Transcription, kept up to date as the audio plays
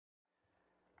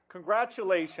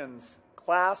Congratulations,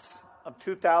 class of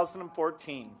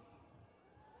 2014.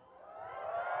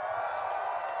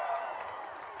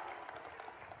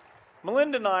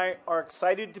 Melinda and I are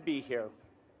excited to be here.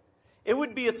 It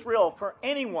would be a thrill for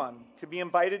anyone to be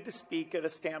invited to speak at a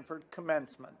Stanford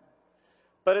commencement,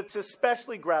 but it's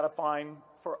especially gratifying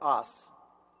for us.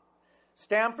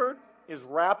 Stanford is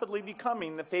rapidly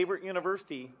becoming the favorite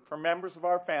university for members of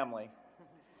our family,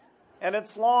 and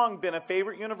it's long been a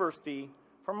favorite university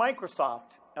for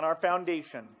Microsoft and our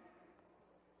foundation.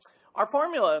 Our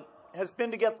formula has been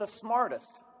to get the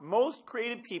smartest, most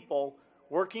creative people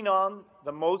working on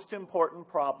the most important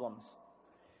problems.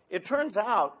 It turns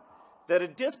out that a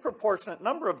disproportionate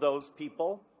number of those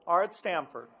people are at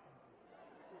Stanford.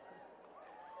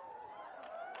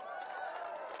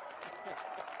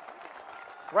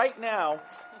 Right now,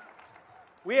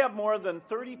 we have more than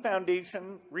 30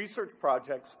 foundation research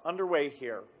projects underway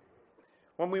here.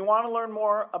 When we want to learn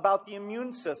more about the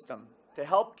immune system to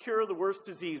help cure the worst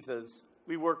diseases,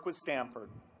 we work with Stanford.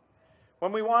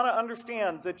 When we want to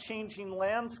understand the changing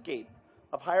landscape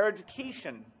of higher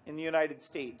education in the United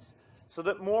States so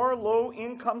that more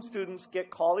low-income students get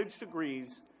college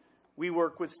degrees, we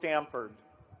work with Stanford.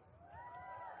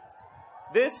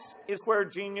 This is where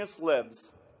genius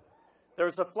lives.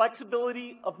 There's a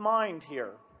flexibility of mind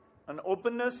here, an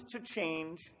openness to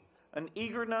change, an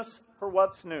eagerness for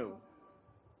what's new.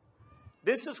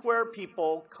 This is where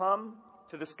people come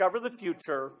to discover the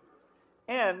future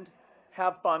and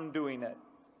have fun doing it.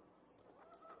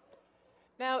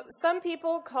 Now, some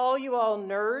people call you all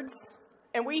nerds,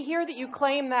 and we hear that you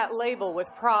claim that label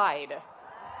with pride.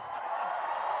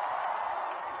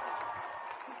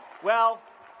 Well,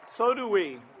 so do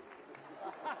we.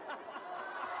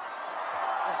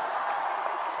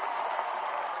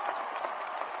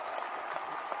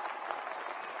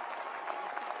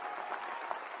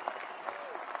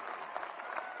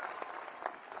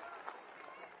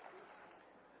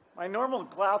 My normal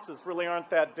glasses really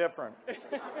aren't that different.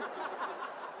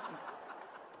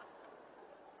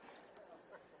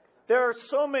 There are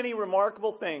so many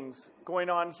remarkable things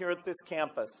going on here at this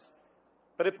campus.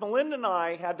 But if Melinda and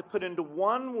I had to put into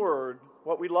one word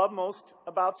what we love most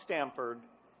about Stanford,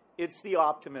 it's the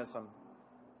optimism.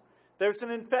 There's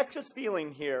an infectious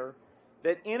feeling here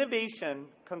that innovation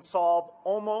can solve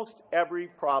almost every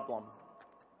problem.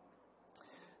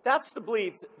 That's the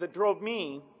belief that drove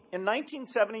me in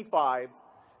 1975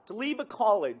 to leave a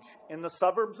college in the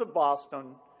suburbs of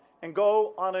Boston and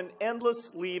go on an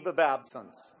endless leave of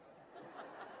absence.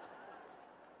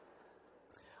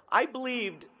 I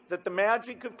believed that the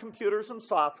magic of computers and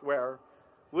software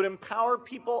would empower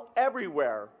people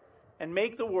everywhere and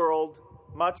make the world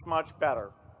much, much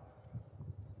better.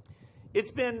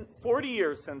 It's been 40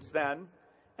 years since then,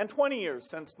 and 20 years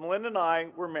since Melinda and I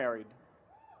were married.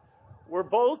 We're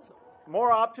both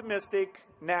more optimistic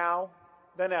now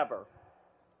than ever.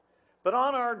 But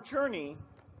on our journey,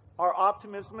 our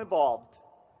optimism evolved.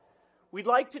 We'd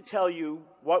like to tell you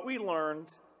what we learned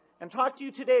and talk to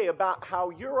you today about how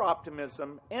your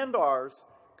optimism and ours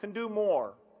can do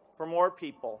more for more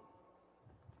people.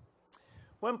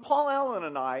 When Paul Allen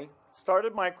and I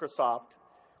started Microsoft,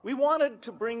 we wanted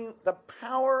to bring the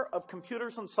power of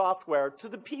computers and software to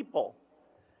the people.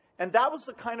 And that was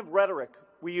the kind of rhetoric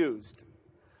we used.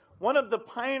 One of the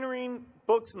pioneering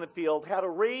books in the field had a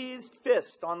raised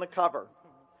fist on the cover,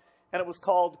 and it was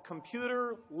called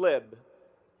Computer Lib.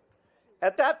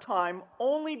 At that time,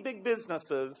 only big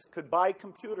businesses could buy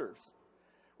computers.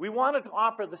 We wanted to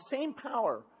offer the same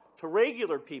power to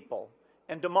regular people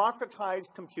and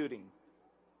democratize computing.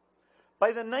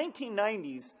 By the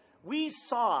 1990s, we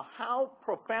saw how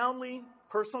profoundly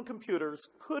personal computers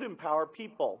could empower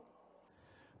people.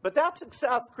 But that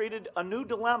success created a new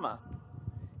dilemma.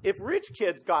 If rich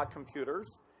kids got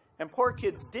computers and poor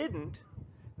kids didn't,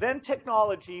 then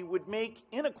technology would make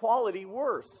inequality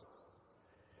worse.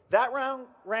 That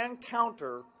ran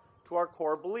counter to our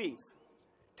core belief.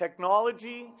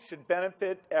 Technology should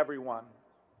benefit everyone.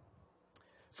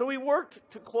 So we worked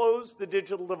to close the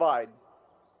digital divide.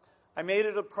 I made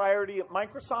it a priority at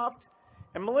Microsoft,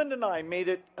 and Melinda and I made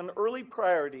it an early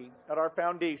priority at our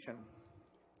foundation,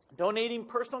 donating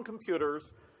personal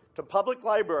computers to public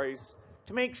libraries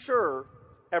to make sure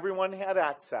everyone had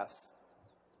access.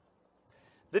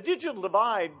 The digital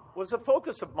divide was a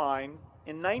focus of mine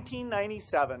in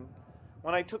 1997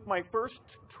 when I took my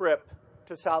first trip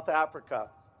to South Africa.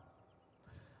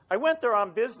 I went there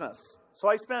on business, so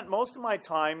I spent most of my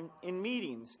time in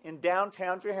meetings in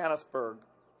downtown Johannesburg.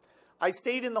 I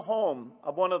stayed in the home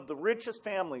of one of the richest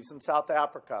families in South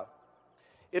Africa.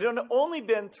 It had only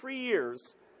been 3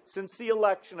 years since the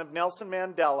election of Nelson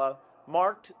Mandela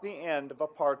marked the end of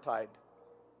apartheid.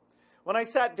 When I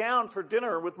sat down for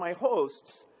dinner with my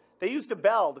hosts, they used a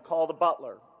bell to call the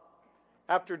butler.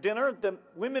 After dinner, the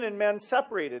women and men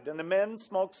separated, and the men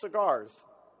smoked cigars.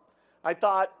 I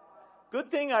thought, good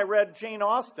thing I read Jane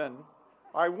Austen,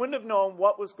 or I wouldn't have known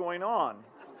what was going on.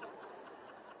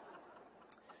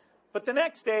 But the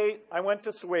next day, I went to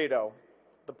Soweto,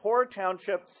 the poor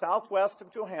township southwest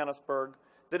of Johannesburg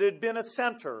that had been a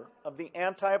center of the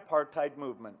anti-apartheid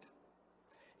movement.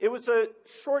 It was a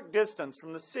short distance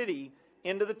from the city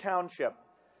into the township,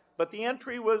 but the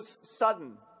entry was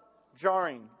sudden,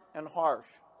 jarring, and harsh.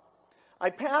 I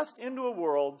passed into a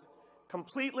world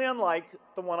completely unlike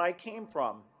the one I came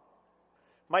from.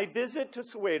 My visit to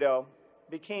Soweto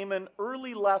became an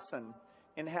early lesson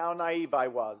in how naive I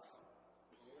was.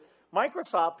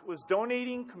 Microsoft was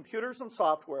donating computers and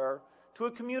software to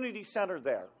a community center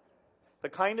there, the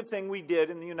kind of thing we did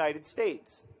in the United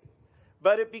States.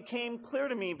 But it became clear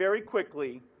to me very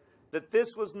quickly that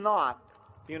this was not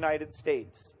the United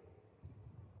States.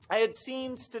 I had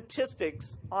seen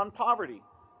statistics on poverty,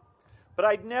 but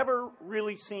I'd never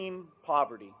really seen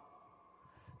poverty.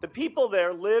 The people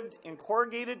there lived in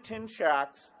corrugated tin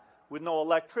shacks with no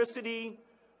electricity,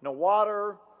 no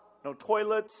water, no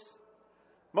toilets.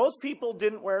 Most people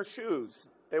didn't wear shoes.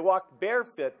 They walked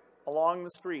barefoot along the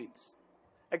streets.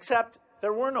 Except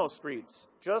there were no streets,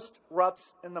 just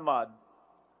ruts in the mud.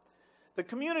 The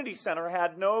community center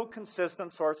had no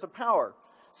consistent source of power,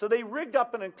 so they rigged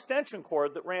up an extension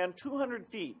cord that ran 200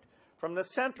 feet from the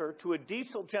center to a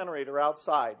diesel generator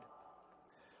outside.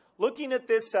 Looking at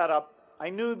this setup, I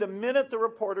knew the minute the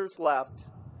reporters left,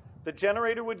 the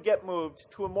generator would get moved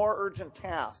to a more urgent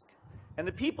task, and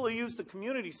the people who used the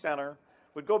community center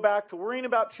would go back to worrying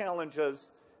about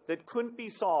challenges that couldn't be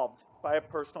solved by a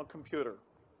personal computer.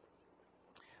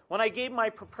 When I gave my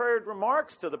prepared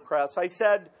remarks to the press, I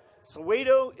said,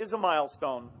 Soweto is a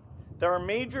milestone. There are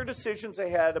major decisions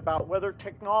ahead about whether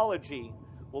technology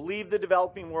will leave the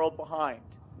developing world behind.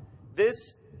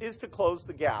 This is to close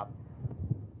the gap.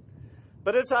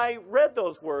 But as I read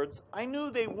those words, I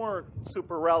knew they weren't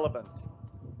super relevant.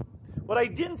 What I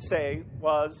didn't say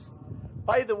was,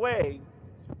 by the way,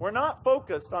 we're not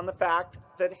focused on the fact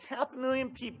that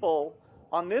 500,000 people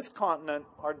on this continent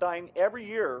are dying every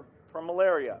year from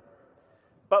malaria.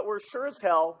 But we're sure as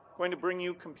hell going to bring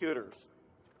you computers.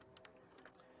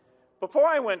 Before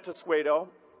I went to Soweto,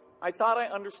 I thought I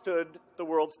understood the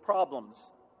world's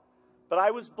problems, but I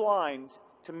was blind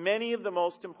to many of the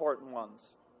most important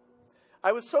ones.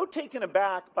 I was so taken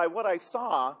aback by what I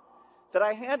saw that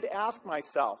I had to ask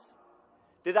myself,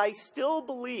 did I still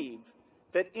believe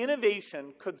that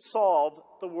innovation could solve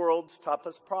the world's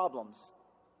toughest problems?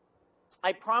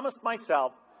 I promised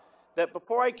myself that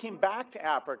before I came back to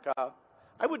Africa,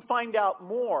 I would find out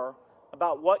more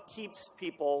about what keeps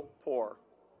people poor.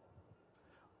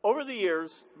 Over the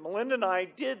years, Melinda and I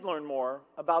did learn more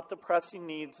about the pressing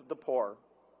needs of the poor.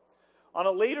 On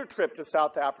a later trip to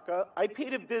South Africa, I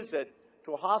paid a visit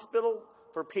to a hospital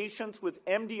for patients with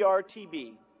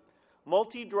MDR-TB,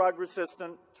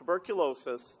 multi-drug-resistant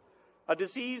tuberculosis, a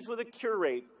disease with a cure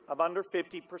rate of under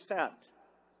 50%.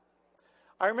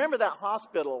 I remember that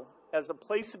hospital as a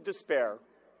place of despair.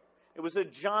 It was a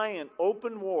giant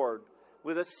open ward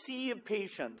with a sea of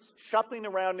patients shuffling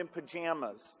around in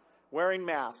pajamas, wearing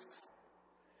masks.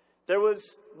 There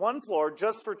was one floor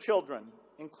just for children,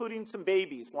 including some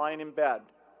babies lying in bed.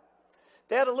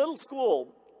 They had a little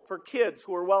school for kids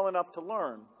who were well enough to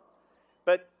learn,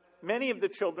 but many of the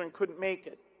children couldn't make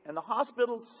it, and the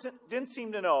hospital didn't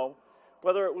seem to know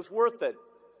whether it was worth it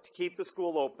to keep the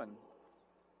school open.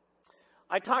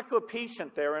 I talked to a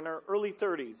patient there in her early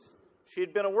 30s. She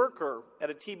had been a worker at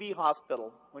a TB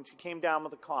hospital when she came down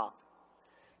with a cough.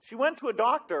 She went to a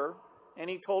doctor, and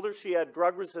he told her she had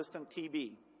drug-resistant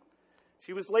TB.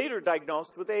 She was later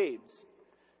diagnosed with AIDS.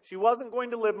 She wasn't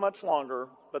going to live much longer,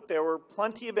 but there were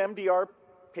plenty of MDR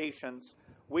patients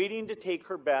waiting to take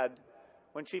her bed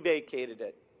when she vacated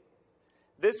it.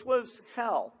 This was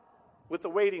hell with a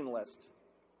waiting list.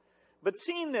 But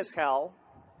seeing this hell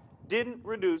didn't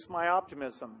reduce my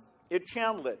optimism. It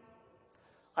channeled it.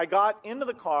 I got into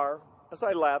the car as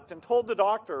I left and told the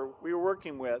doctor we were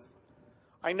working with,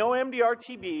 I know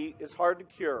MDR-TB is hard to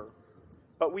cure,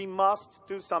 but we must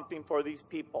do something for these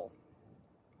people.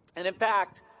 And in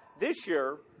fact, this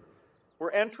year,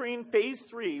 we're entering phase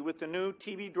 3 with the new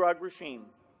TB drug regime.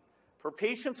 For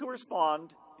patients who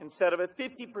respond, instead of a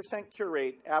 50% cure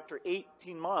rate after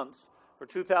 18 months for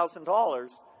 $2,000,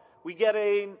 we get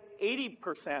an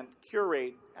 80% cure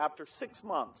rate after 6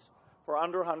 months for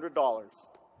under $100.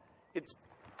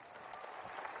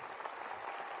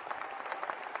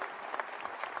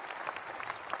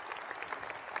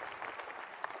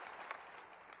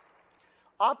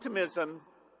 Optimism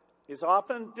is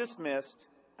often dismissed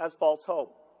as false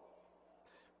hope,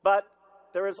 but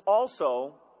there is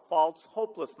also false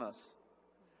hopelessness.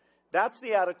 That's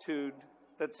the attitude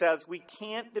that says we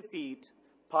can't defeat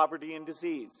poverty and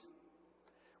disease.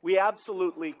 We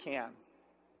absolutely can.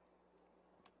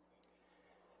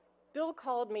 Bill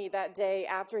called me that day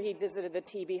after he visited the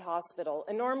TB hospital,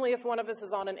 and normally if one of us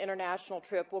is on an international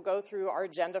trip, we'll go through our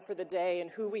agenda for the day and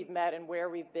who we've met and where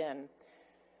we've been.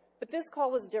 But this call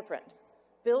was different.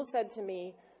 Bill said to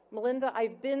me, "Melinda,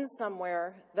 I've been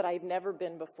somewhere that I've never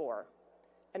been before."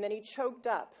 And then he choked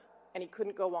up and he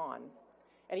couldn't go on.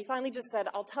 And he finally just said,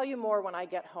 "I'll tell you more when I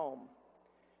get home."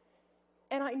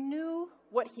 And I knew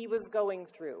what he was going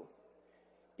through.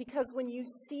 Because when you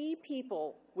see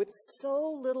people with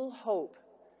so little hope,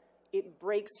 it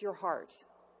breaks your heart.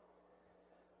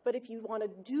 But if you want to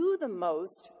do the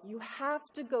most, you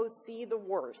have to go see the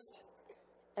worst.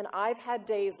 And I've had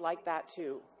days like that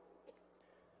too.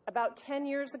 About 10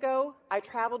 years ago, I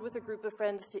traveled with a group of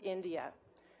friends to India.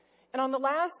 And on the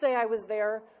last day I was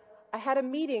there, I had a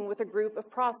meeting with a group of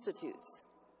prostitutes.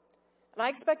 And I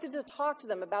expected to talk to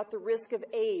them about the risk of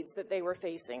AIDS that they were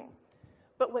facing.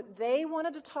 But what they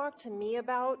wanted to talk to me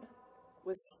about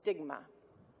was stigma.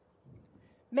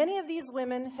 Many of these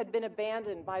women had been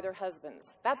abandoned by their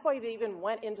husbands. That's why they even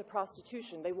went into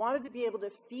prostitution. They wanted to be able to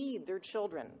feed their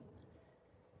children.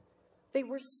 They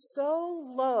were so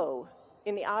low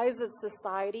in the eyes of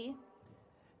society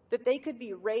that they could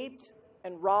be raped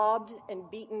and robbed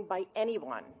and beaten by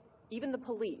anyone, even the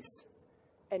police,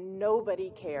 and nobody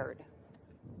cared.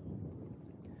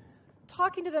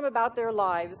 Talking to them about their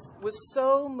lives was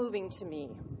so moving to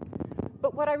me.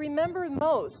 But what I remember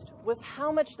most was how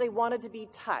much they wanted to be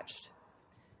touched.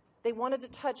 They wanted to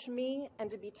touch me and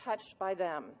to be touched by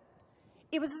them.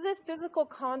 It was as if physical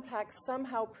contact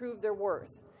somehow proved their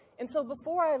worth. And so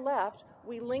before I left,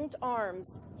 we linked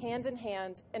arms, hand in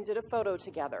hand, and did a photo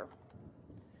together.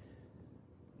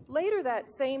 Later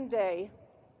that same day,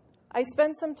 I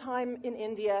spent some time in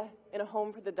India in a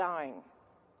home for the dying.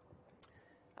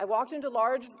 I walked into a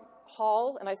large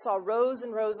hall and I saw rows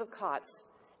and rows of cots.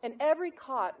 And every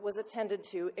cot was attended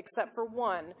to except for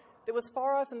one that was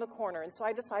far off in the corner, and so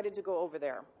I decided to go over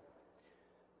there.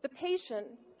 The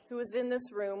patient who was in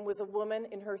this room was a woman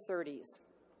in her 30s.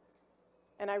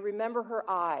 And I remember her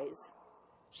eyes.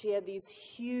 She had these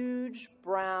huge,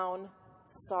 brown,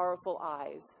 sorrowful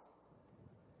eyes.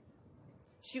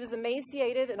 She was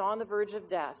emaciated and on the verge of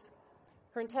death.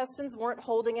 Her intestines weren't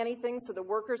holding anything, so the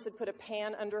workers had put a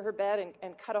pan under her bed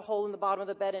and cut a hole in the bottom of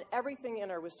the bed, and everything in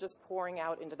her was just pouring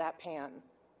out into that pan.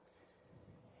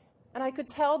 And I could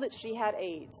tell that she had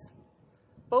AIDS,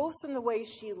 both from the way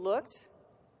she looked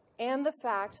and the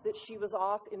fact that she was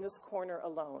off in this corner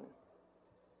alone.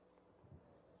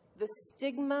 The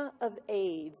stigma of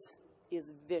AIDS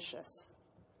is vicious,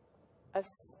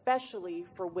 especially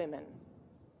for women.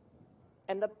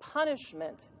 And the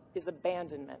punishment is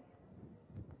abandonment.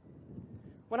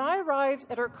 When I arrived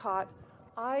at her cot,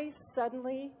 I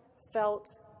suddenly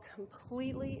felt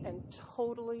completely and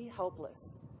totally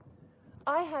helpless.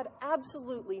 I had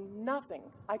absolutely nothing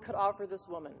I could offer this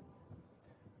woman.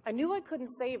 I knew I couldn't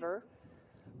save her,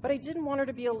 but I didn't want her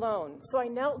to be alone. So I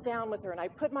knelt down with her and I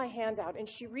put my hand out and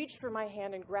she reached for my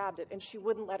hand and grabbed it and she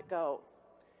wouldn't let go.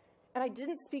 And I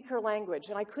didn't speak her language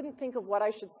and I couldn't think of what I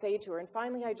should say to her. And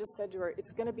finally I just said to her,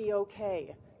 "It's gonna be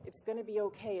okay. It's gonna be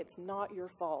okay. It's not your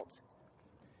fault."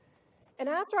 And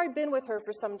after I'd been with her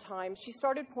for some time, she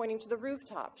started pointing to the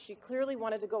rooftop. She clearly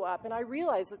wanted to go up, and I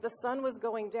realized that the sun was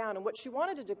going down, and what she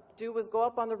wanted to do was go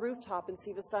up on the rooftop and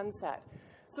see the sunset.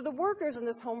 So the workers in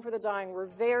this home for the dying were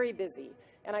very busy,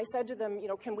 and I said to them,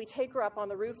 "Can we take her up on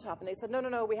the rooftop?" And they said,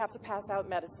 no, we have to pass out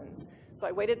medicines. So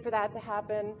I waited for that to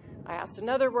happen. I asked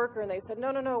another worker, and they said,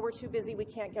 no, we're too busy, we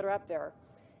can't get her up there.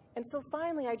 And so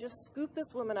finally, I just scooped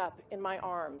this woman up in my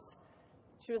arms.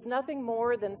 She was nothing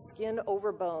more than skin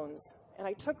over bones. And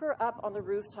I took her up on the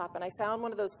rooftop, and I found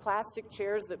one of those plastic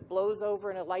chairs that blows over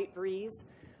in a light breeze.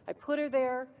 I put her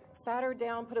there, sat her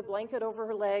down, put a blanket over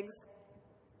her legs,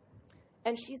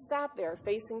 and she sat there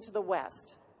facing to the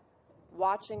west,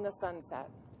 watching the sunset.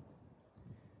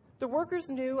 The workers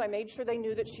knew, I made sure they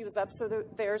knew that she was up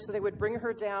there so they would bring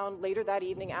her down later that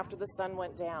evening after the sun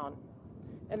went down.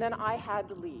 And then I had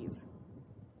to leave.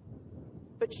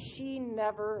 But she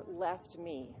never left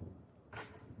me.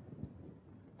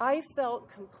 I felt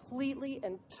completely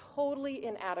and totally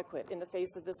inadequate in the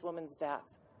face of this woman's death.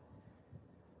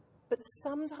 But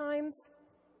sometimes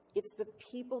it's the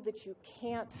people that you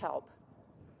can't help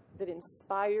that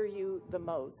inspire you the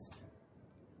most.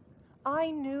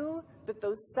 I knew that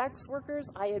those sex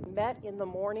workers I had met in the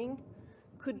morning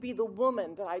could be the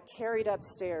woman that I carried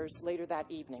upstairs later that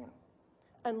evening,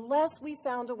 unless we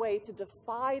found a way to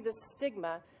defy the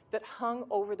stigma that hung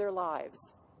over their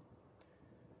lives.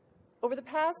 Over the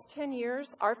past 10 years,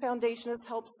 our foundation has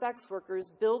helped sex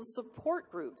workers build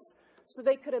support groups so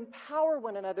they could empower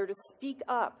one another to speak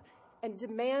up and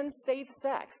demand safe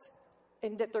sex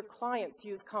and that their clients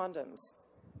use condoms.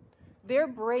 Their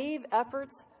brave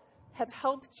efforts have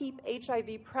helped keep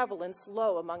HIV prevalence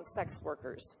low among sex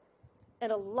workers.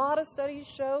 And a lot of studies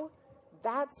show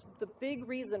that's the big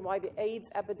reason why the AIDS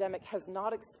epidemic has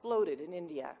not exploded in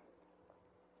India.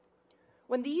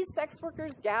 When these sex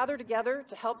workers gather together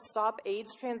to help stop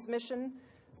AIDS transmission,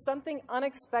 something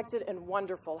unexpected and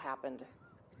wonderful happened.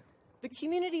 The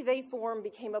community they formed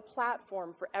became a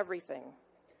platform for everything.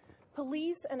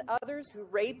 Police and others who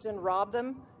raped and robbed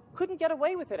them couldn't get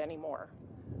away with it anymore.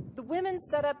 The women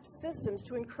set up systems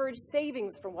to encourage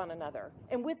savings for one another,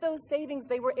 and with those savings,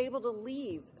 they were able to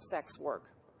leave sex work.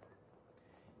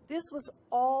 This was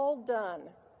all done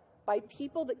by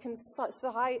people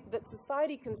that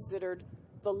society considered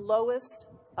the lowest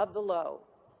of the low.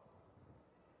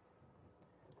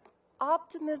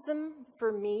 Optimism,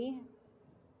 for me,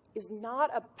 is not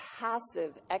a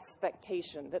passive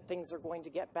expectation that things are going to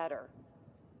get better.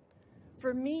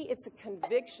 For me, it's a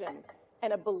conviction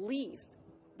and a belief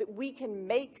that we can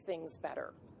make things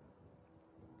better.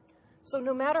 So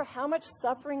no matter how much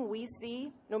suffering we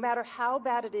see, no matter how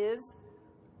bad it is,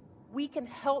 we can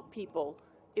help people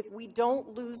if we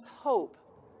don't lose hope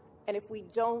and if we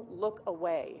don't look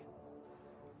away.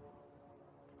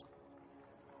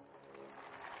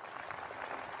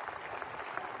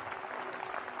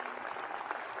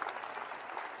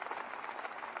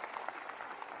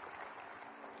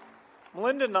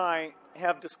 Melinda and I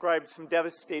have described some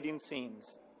devastating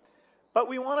scenes, but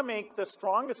we want to make the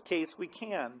strongest case we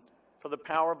can for the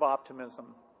power of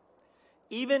optimism.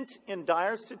 Even in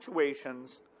dire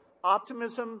situations,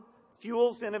 optimism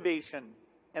fuels innovation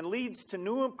and leads to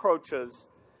new approaches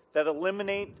that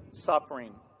eliminate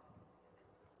suffering.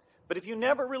 But if you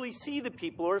never really see the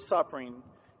people who are suffering,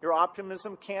 your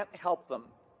optimism can't help them.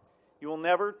 You will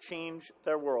never change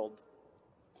their world.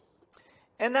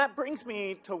 And that brings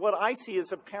me to what I see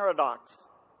as a paradox.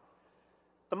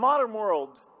 The modern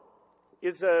world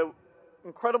is an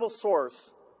incredible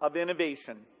source of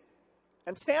innovation,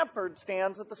 and Stanford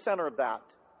stands at the center of that,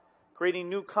 creating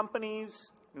new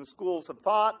companies, new schools of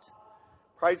thought,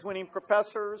 prize-winning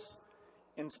professors,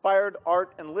 inspired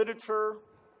art and literature,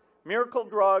 miracle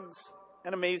drugs,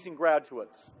 and amazing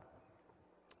graduates.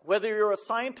 Whether you're a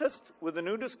scientist with a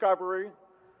new discovery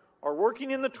or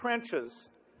working in the trenches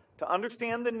to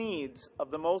understand the needs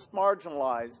of the most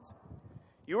marginalized,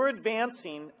 you are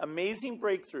advancing amazing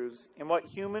breakthroughs in what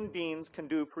human beings can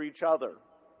do for each other.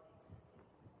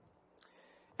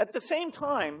 At the same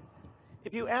time,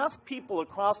 if you ask people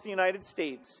across the United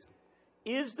States,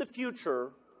 is the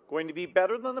future going to be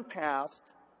better than the past?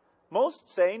 Most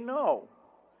say no.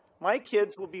 My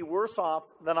kids will be worse off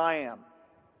than I am.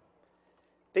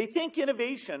 They think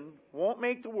innovation won't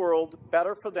make the world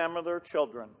better for them or their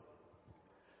children.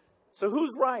 So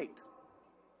who's right?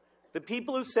 The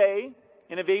people who say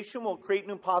innovation will create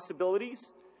new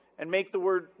possibilities and make the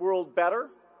world better?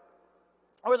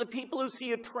 Or the people who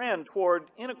see a trend toward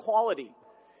inequality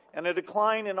and a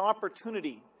decline in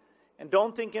opportunity and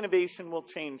don't think innovation will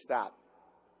change that?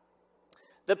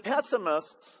 The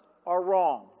pessimists are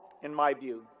wrong, in my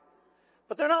view,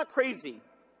 but they're not crazy.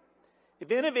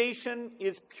 If innovation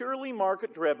is purely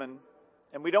market-driven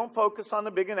and we don't focus on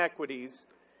the big inequities,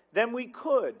 then we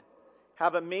could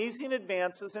have amazing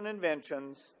advances and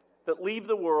inventions that leave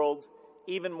the world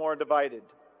even more divided.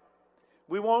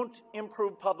 We won't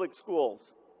improve public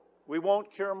schools. We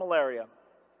won't cure malaria.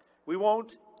 We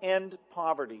won't end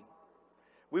poverty.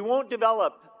 We won't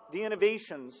develop the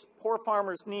innovations poor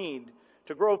farmers need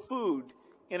to grow food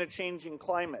in a changing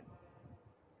climate.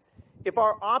 If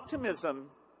our optimism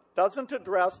doesn't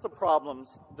address the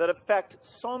problems that affect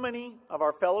so many of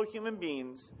our fellow human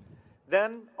beings,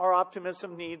 then our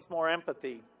optimism needs more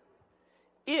empathy.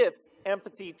 If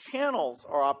empathy channels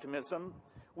our optimism,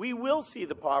 we will see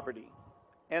the poverty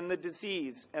and the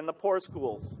disease and the poor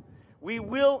schools. We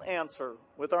will answer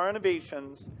with our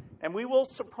innovations, and we will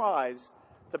surprise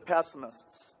the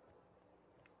pessimists.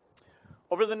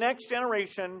 Over the next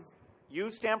generation, you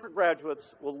Stanford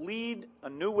graduates will lead a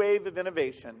new wave of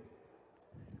innovation.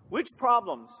 Which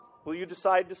problems will you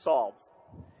decide to solve?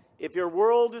 If your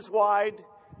world is wide,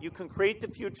 you can create the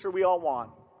future we all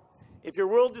want. If your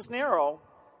world is narrow,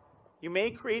 you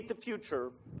may create the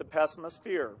future the pessimists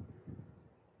fear.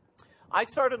 I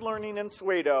started learning in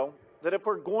Soweto that if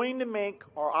we're going to make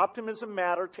our optimism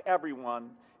matter to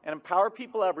everyone and empower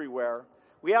people everywhere,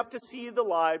 we have to see the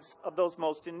lives of those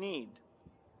most in need.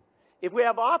 If we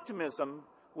have optimism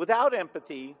without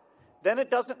empathy, then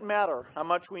it doesn't matter how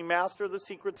much we master the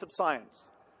secrets of science.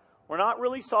 We're not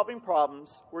really solving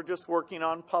problems, we're just working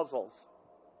on puzzles.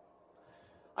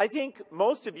 I think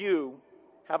most of you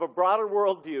have a broader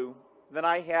worldview than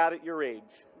I had at your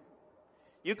age.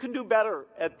 You can do better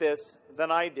at this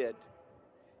than I did.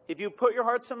 If you put your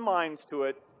hearts and minds to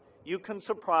it, you can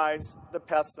surprise the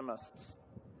pessimists.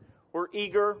 We're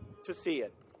eager to see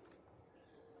it.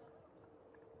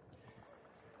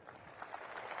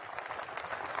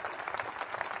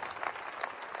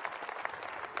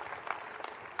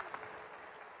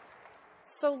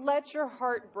 So let your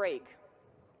heart break.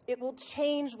 It will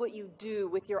change what you do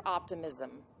with your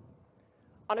optimism.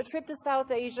 On a trip to South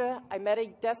Asia, I met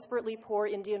a desperately poor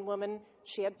Indian woman.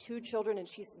 She had 2 children, and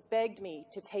she begged me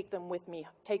to take them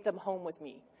home with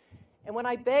me. And when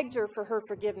I begged her for her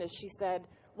forgiveness, she said,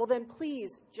 "Well, then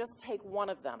please just take one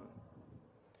of them."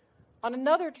 On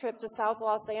another trip to South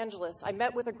Los Angeles, I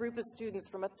met with a group of students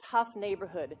from a tough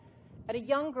neighborhood, and a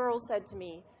young girl said to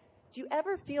me, "Do you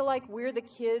ever feel like we're the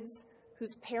kids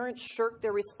whose parents shirk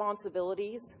their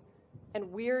responsibilities,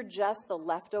 and we're just the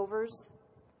leftovers?"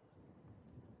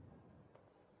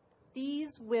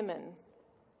 These women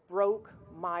broke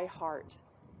my heart,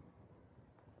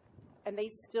 and they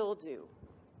still do.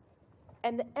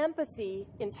 And the empathy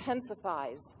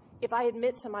intensifies if I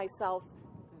admit to myself,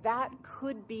 that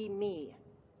could be me.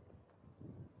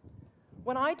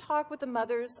 When I talk with the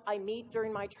mothers I meet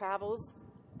during my travels,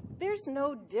 there's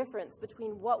no difference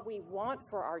between what we want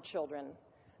for our children.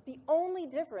 The only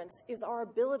difference is our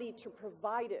ability to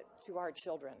provide it to our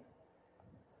children.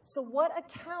 So what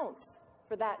accounts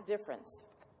for that difference?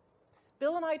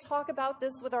 Bill and I talk about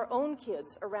this with our own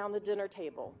kids around the dinner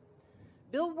table.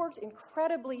 Bill worked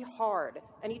incredibly hard,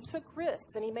 and he took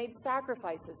risks, and he made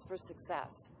sacrifices for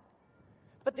success.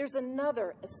 But there's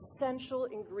another essential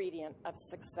ingredient of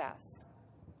success,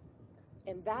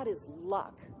 and that is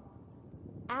luck.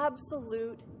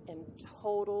 Absolute and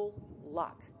total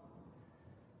luck.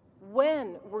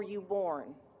 When were you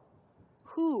born?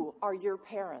 Who are your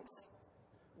parents?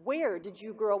 Where did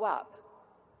you grow up?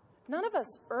 None of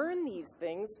us earn these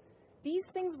things. These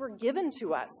things were given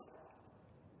to us.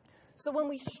 So when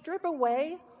we strip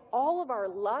away all of our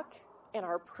luck and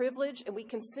our privilege and we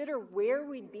consider where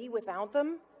we'd be without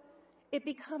them, it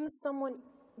becomes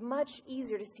much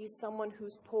easier to see someone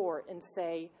who's poor and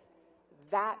say,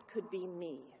 that could be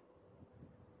me.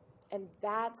 And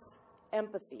that's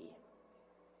empathy.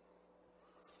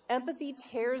 Empathy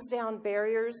tears down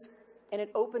barriers and it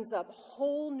opens up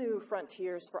whole new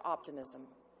frontiers for optimism.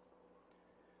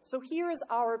 So here is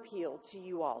our appeal to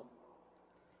you all.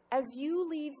 As you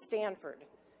leave Stanford,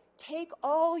 take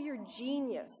all your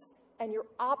genius and your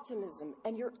optimism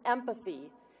and your empathy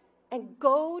and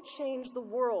go change the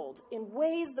world in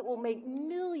ways that will make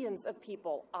millions of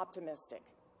people optimistic.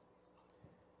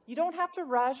 You don't have to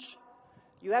rush.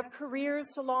 You have careers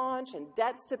to launch and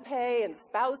debts to pay and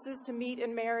spouses to meet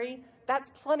and marry. That's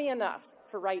plenty enough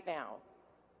for right now.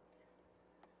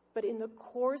 But in the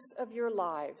course of your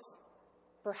lives,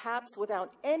 perhaps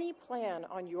without any plan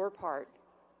on your part,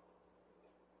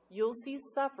 you'll see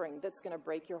suffering that's going to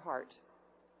break your heart.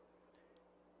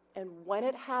 And when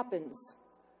it happens,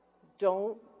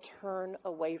 don't turn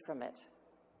away from it.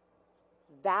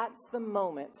 That's the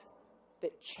moment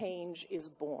that change is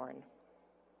born.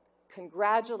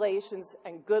 Congratulations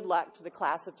and good luck to the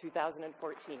class of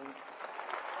 2014.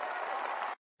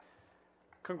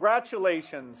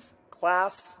 Congratulations,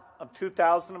 class of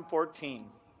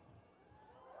 2014.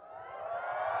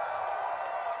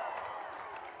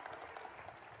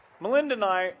 Melinda and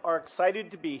I are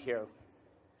excited to be here.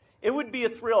 It would be a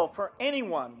thrill for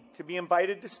anyone to be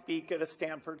invited to speak at a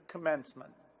Stanford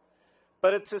commencement,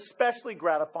 but it's especially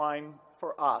gratifying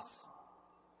for us.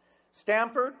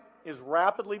 Stanford is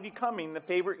rapidly becoming the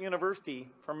favorite university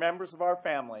for members of our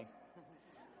family,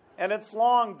 and it's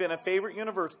long been a favorite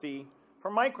university for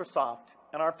Microsoft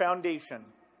and our foundation.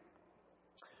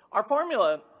 Our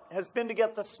formula has been to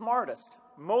get the smartest,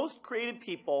 most creative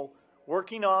people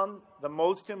working on the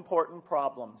most important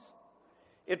problems.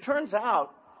 It turns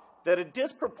out that a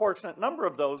disproportionate number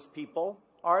of those people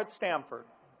are at Stanford.